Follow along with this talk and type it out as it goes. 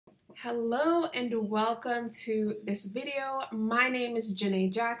Hello and welcome to this video. My name is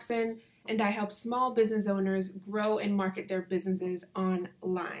Janae Jackson and I help small business owners grow and market their businesses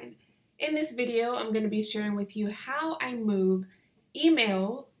online. In this video, I'm going to be sharing with you how I move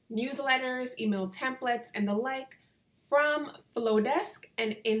email, newsletters, email templates, and the like from Flodesk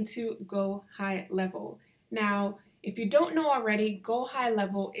and into Go High Level. Now, if you don't know already, Go High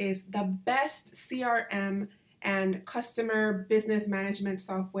Level is the best CRM and customer business management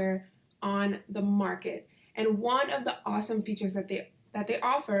software on the market. And one of the awesome features that they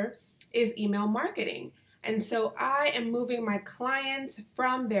offer is email marketing. And so I am moving my clients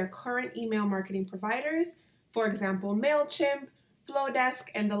from their current email marketing providers, for example, Mailchimp, Flodesk,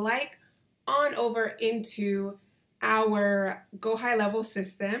 and the like, on over into our Go High Level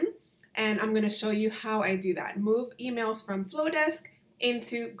system. And I'm going to show you how I do that. Move emails from Flodesk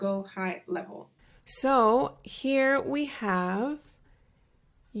into Go High Level. So here we have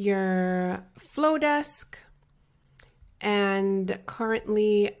your Flodesk, and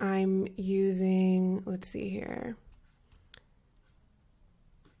currently I'm using, let's see here,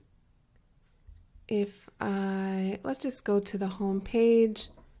 let's just go to the home page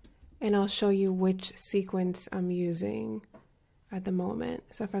and I'll show you which sequence I'm using at the moment.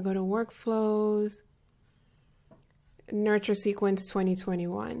 So if I go to workflows, nurture sequence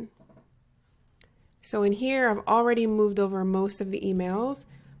 2021. So in here, I've already moved over most of the emails,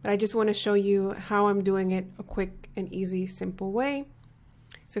 but I just want to show you how I'm doing it a quick and easy, simple way.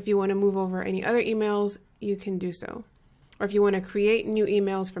 So if you want to move over any other emails, you can do so. Or if you want to create new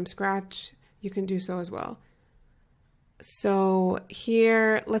emails from scratch, you can do so as well. So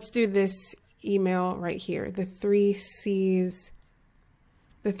here, let's do this email right here, the 3 C's,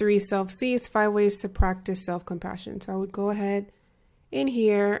 the 3 self-C's, 5 ways to practice self-compassion. So I would go ahead in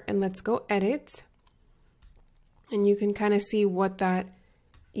here and let's go edit. And you can kind of see what that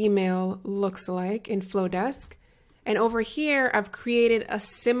email looks like in Flodesk. And over here, I've created a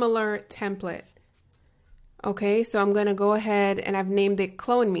similar template. Okay, so I'm going to go ahead and I've named it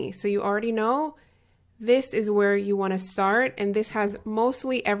Clone Me. So you already know this is where you want to start. And this has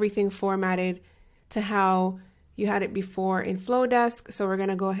mostly everything formatted to how you had it before in Flodesk. So we're going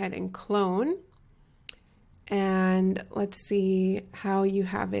to go ahead and clone. And let's see how you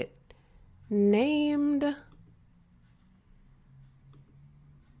have it named.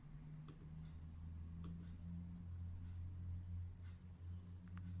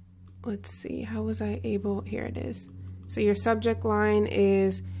 Let's see, how was I able, here it is. So your subject line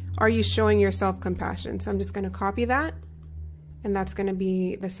is, are you showing your self-compassion? So I'm just going to copy that, and that's going to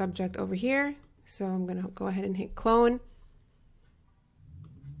be the subject over here. So I'm going to go ahead and hit clone.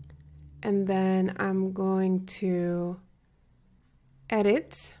 And then I'm going to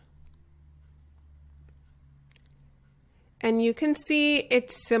edit. And you can see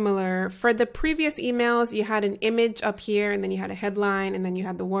it's similar. For the previous emails, you had an image up here, and then you had a headline, and then you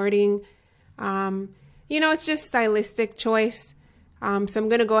had the wording. You know, it's just stylistic choice. So I'm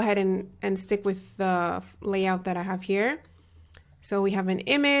going to go ahead and stick with the layout that I have here. So we have an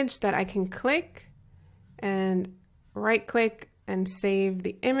image that I can click and right click and save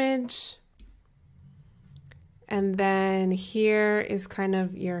the image. And then here is kind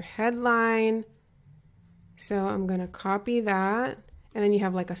of your headline. So I'm going to copy that, and then you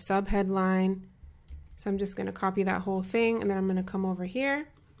have like a sub headline. So I'm just going to copy that whole thing, and then I'm going to come over here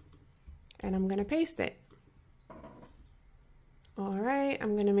and I'm going to paste it. All right,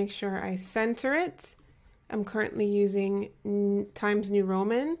 I'm going to make sure I center it. I'm currently using Times New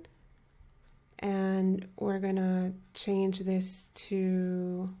Roman, and we're going to change this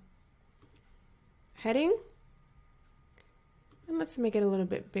to heading. And let's make it a little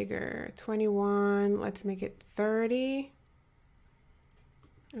bit bigger. 21, let's make it 30.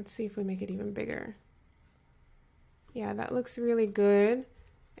 Let's see if we make it even bigger. Yeah, that looks really good.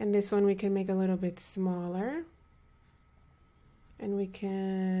 And this one we can make a little bit smaller. And we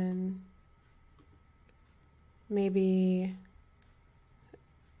can maybe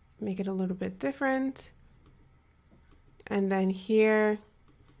make it a little bit different. And then here,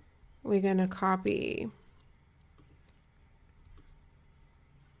 we're gonna copy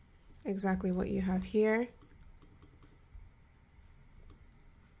exactly what you have here.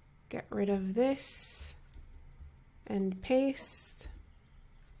 Get rid of this and paste.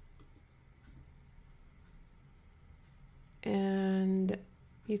 And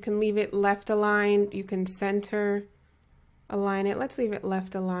you can leave it left aligned. You can center align it. Let's leave it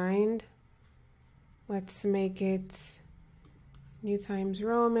left aligned. Let's make it New Times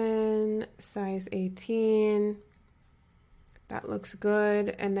Roman, size 18. That looks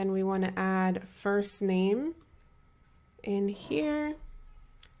good. And then we want to add first name in here.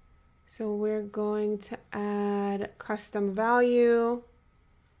 So we're going to add custom value,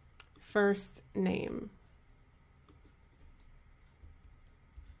 first name.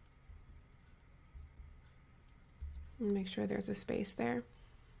 Make sure there's a space there.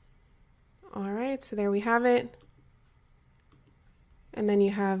 All right, so there we have it. And then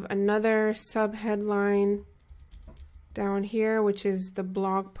you have another sub headline down here, which is the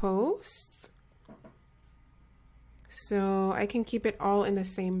blog post. So I can keep it all in the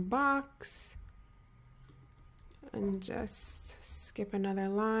same box and just skip another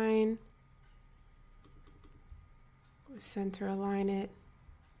line, center align it,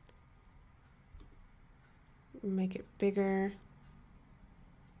 make it bigger,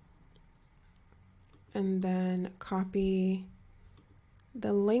 and then copy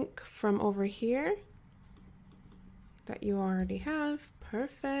the link from over here that you already have.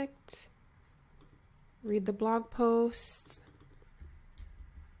 Perfect. Read the blog post.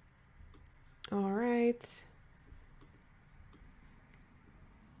 All right.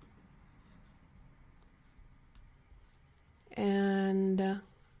 And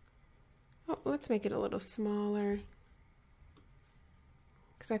oh, let's make it a little smaller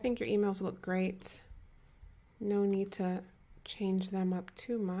because I think your emails look great. No need to change them up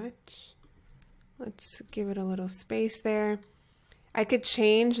too much. Let's give it a little space there. I could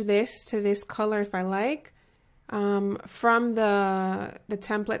change this to this color if I like. From the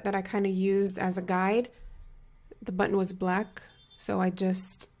template that I kind of used as a guide, the button was black, so I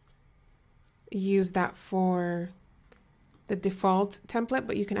just used that for the default template,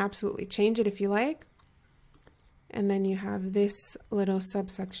 but you can absolutely change it if you like. And then you have this little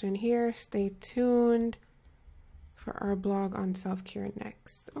subsection here, stay tuned for our blog on self-care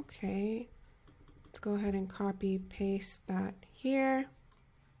next. Okay, let's go ahead and copy paste that here.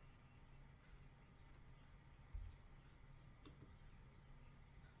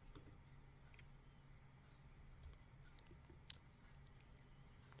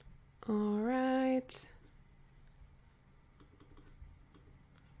 All right.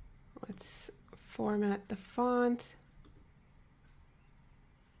 Let's format the font.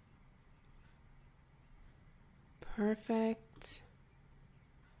 Perfect.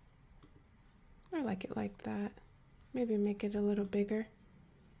 I like it like that. Maybe make it a little bigger.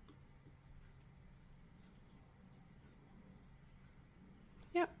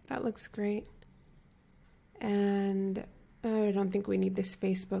 Yep, that looks great. And I don't think we need this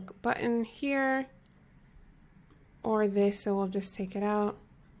Facebook button here or this, so we'll just take it out.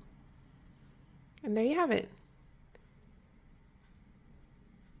 And there you have it.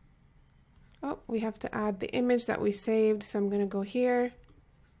 Oh, we have to add the image that we saved, so I'm going to go here,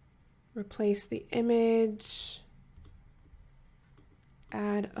 replace the image,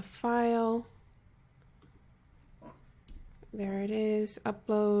 add a file. There it is,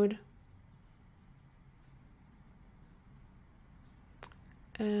 upload.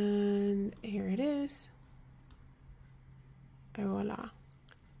 And here it is. And voila.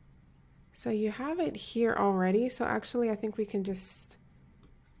 So you have it here already. So actually, I think we can just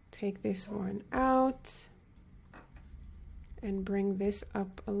take this one out and bring this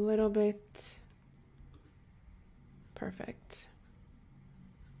up a little bit. Perfect.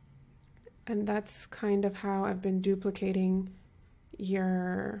 And that's kind of how I've been duplicating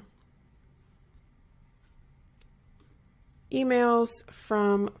your emails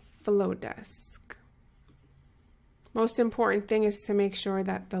from Flodesk. Most important thing is to make sure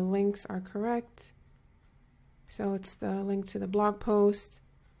that the links are correct. So it's the link to the blog post.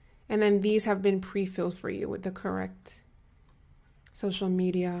 And then these have been pre-filled for you with the correct social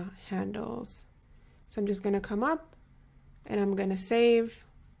media handles. So I'm just going to come up and I'm going to save.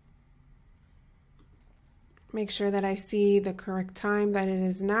 Make sure that I see the correct time that it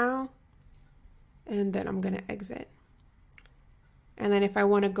is now. And then I'm going to exit. And then if I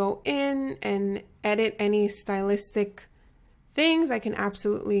want to go in and edit any stylistic things, I can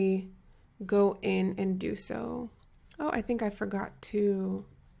absolutely go in and do so. Oh, I think I forgot to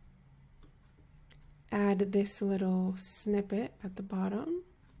add this little snippet at the bottom.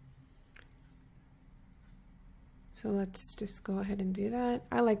 So let's just go ahead and do that.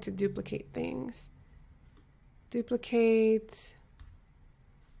 I like to duplicate things. Duplicate,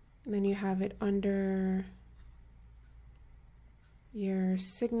 and then you have it under your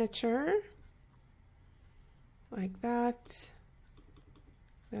signature like that.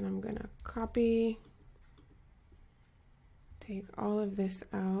 Then I'm gonna copy, take all of this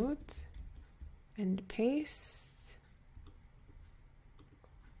out and paste,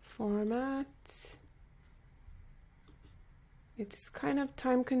 format. It's kind of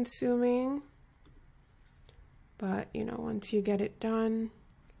time consuming, but you know, once you get it done,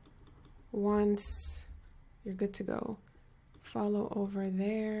 once you're good to go. Follow over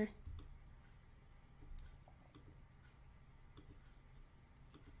there.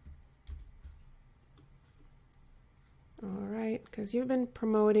 All right, because you've been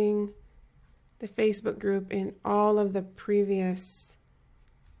promoting the Facebook group in all of the previous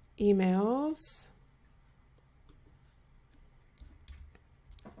emails.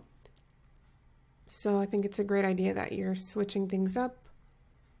 So I think it's a great idea that you're switching things up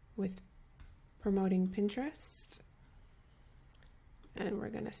with promoting Pinterest. And we're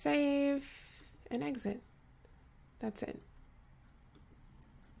gonna save and exit. That's it.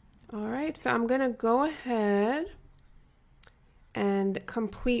 All right, so I'm gonna go ahead and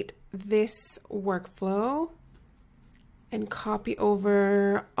complete this workflow and copy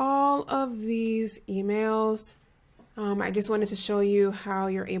over all of these emails. I just wanted to show you how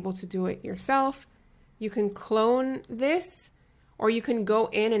you're able to do it yourself. You can clone this, or you can go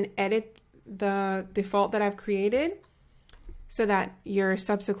in and edit the default that I've created so that your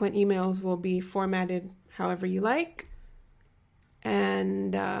subsequent emails will be formatted however you like.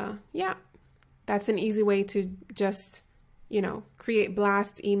 And yeah, that's an easy way to just, you know, create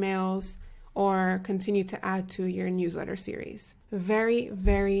blast emails or continue to add to your newsletter series. Very,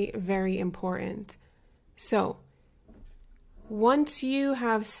 very, very important. So once you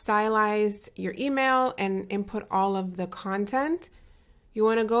have stylized your email and input all of the content, you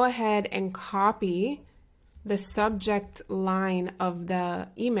want to go ahead and copy the subject line of the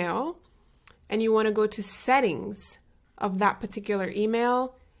email, and you want to go to settings of that particular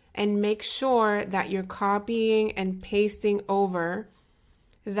email and make sure that you're copying and pasting over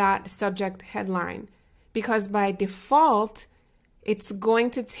that subject headline, because by default it's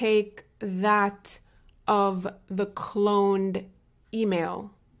going to take that of the cloned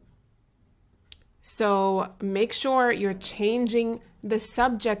email. So make sure you're changing the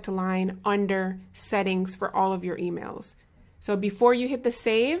subject line under settings for all of your emails. So before you hit the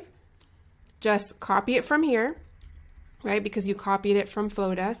save, just copy it from here, right? Because you copied it from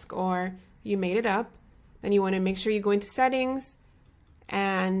Flodesk or you made it up. Then you want to make sure you go into settings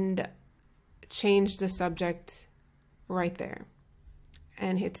and change the subject right there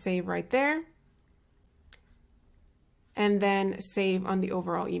and hit save right there. And then save on the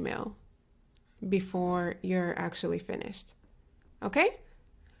overall email before you're actually finished. Okay?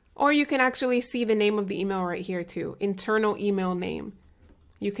 Or you can actually see the name of the email right here too, internal email name.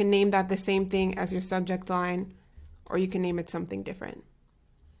 You can name that the same thing as your subject line, or you can name it something different.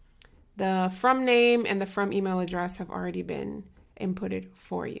 The from name and the from email address have already been inputted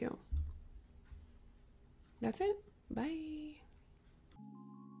for you. That's it. Bye.